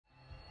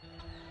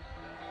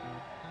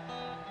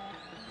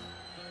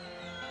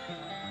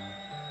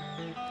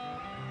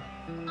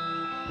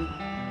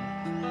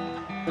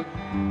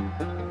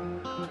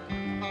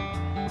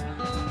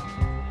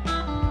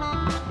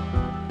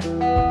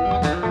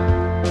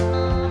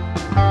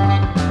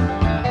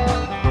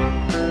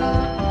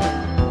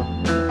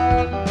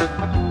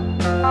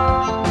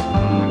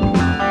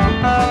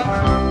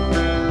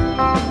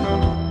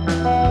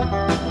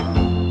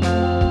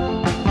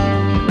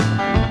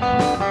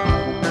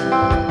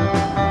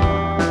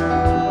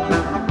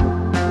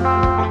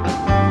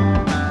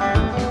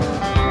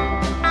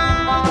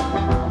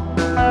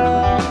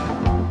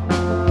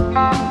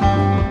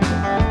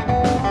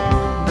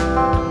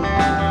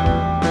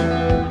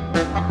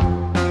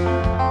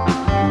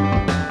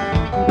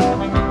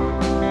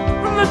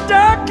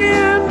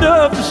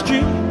the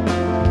street,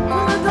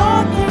 from the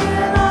dark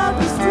end of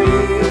the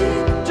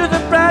street, to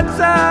the bright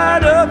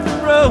side of the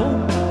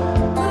road.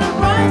 to the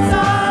bright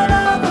side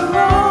of the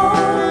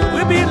road.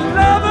 We'll be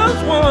lovers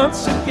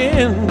once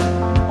again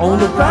on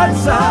the bright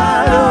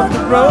side of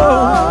the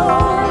road.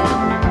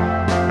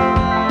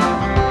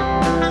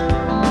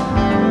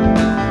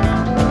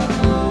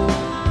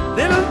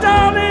 Little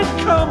darling,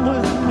 come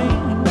with me.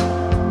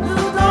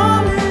 Little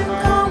darling,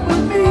 come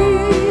with me.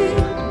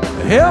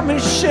 Help me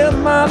share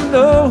my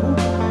load.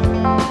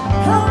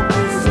 Help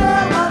me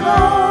share my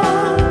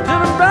load. To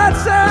the bright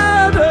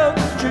side of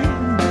the street,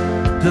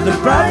 to the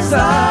bright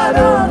side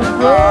of the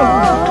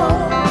road.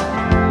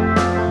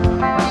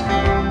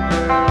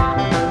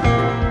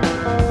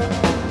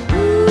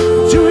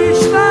 To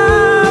each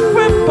life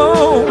we're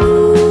born.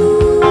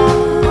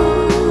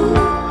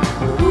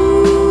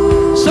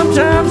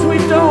 Sometimes we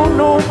don't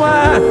know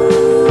why.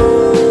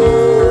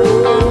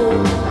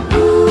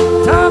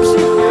 Time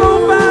seems to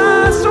go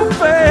by so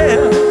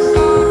fast.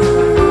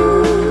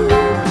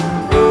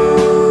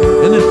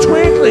 In the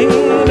twinkling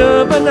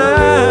of an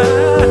eye.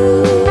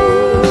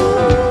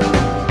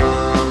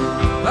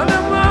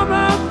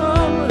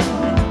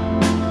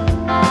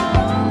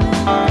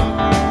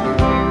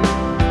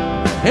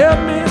 Help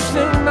me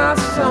sing my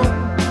song.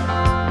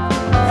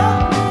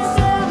 Help me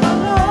share my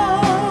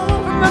load.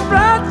 From the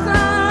bright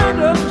side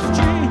of the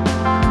street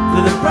to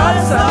the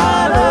bright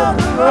side of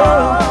the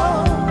road.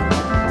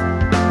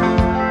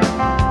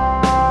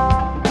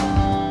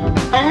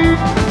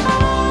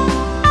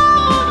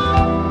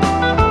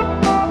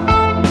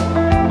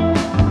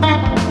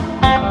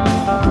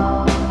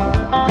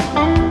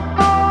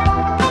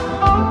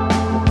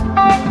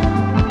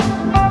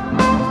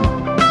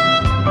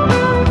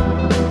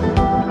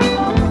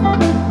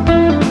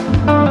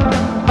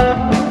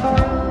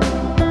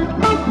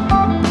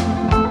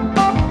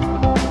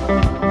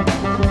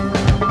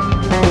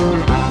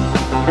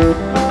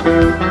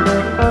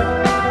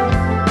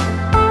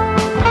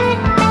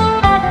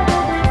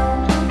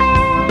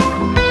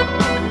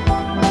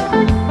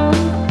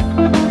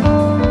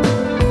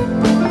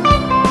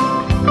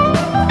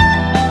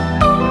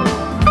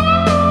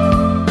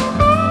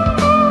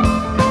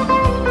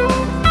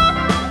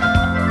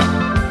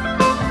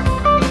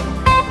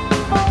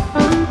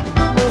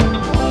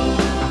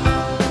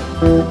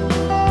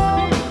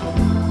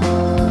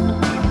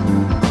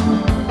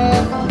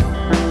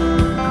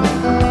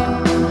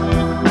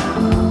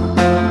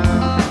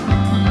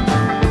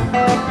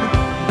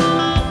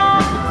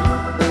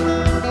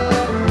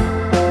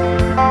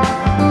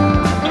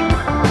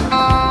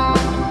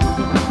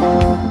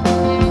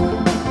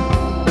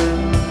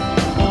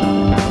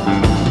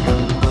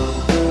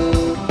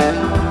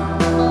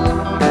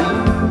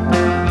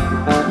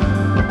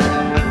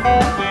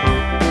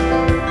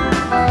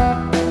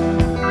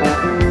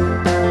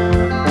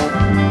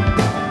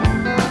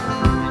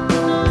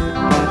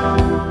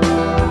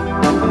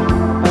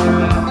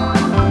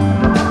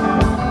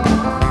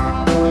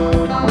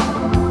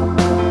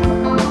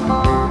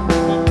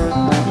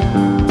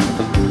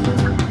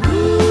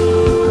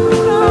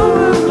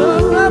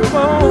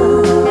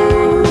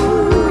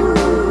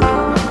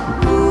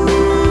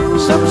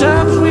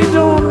 Sometimes we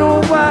don't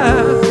know why.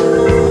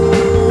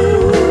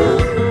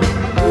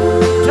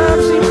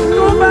 Time seems to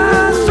go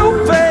by so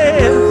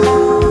fast.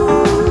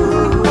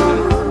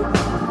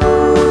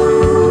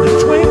 The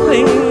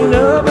twinkling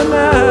of an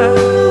eye.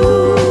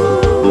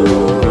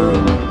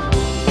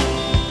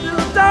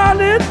 Little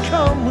darling,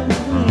 come with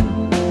me.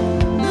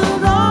 Little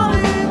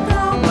darling,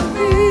 come with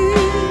me.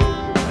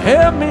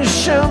 Help me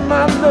share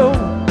my load.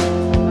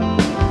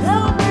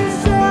 Help me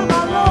share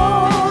my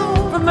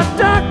load. From the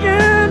dark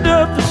end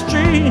of the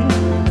street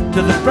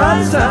to the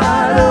bright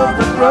side of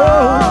the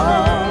road.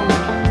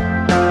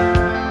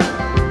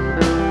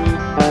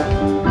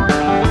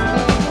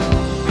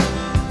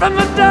 From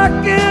the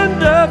dark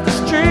end of the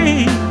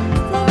street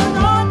From the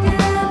dark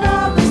end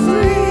of the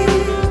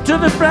street, to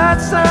the bright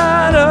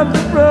side of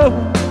the road.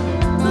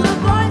 to the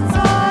bright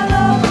side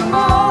of the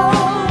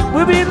road.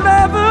 We'll be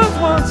lovers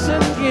once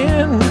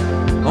again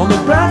on the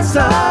bright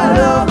side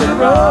of the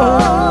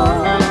road.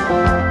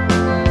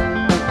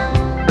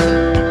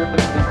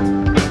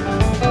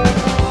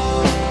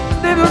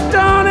 Little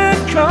darling,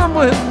 come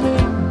with me.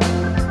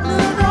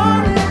 Little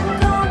darling,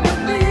 come with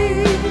me.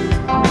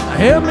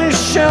 Help me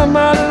share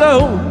my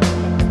load.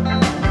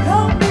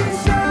 Help me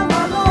share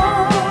my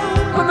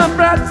load. On the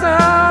bright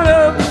side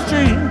of the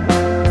street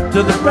to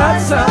the bright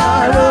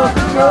side of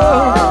the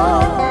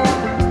road.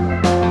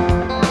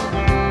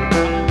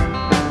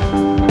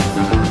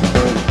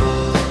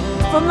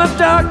 From the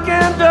dark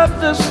end of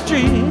the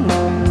street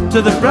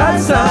to the bright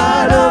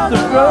side of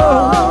the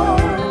road.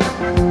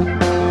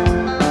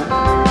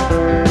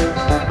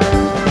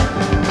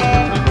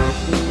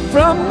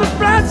 From the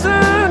bright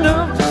side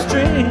of the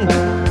street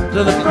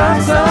to the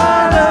bright side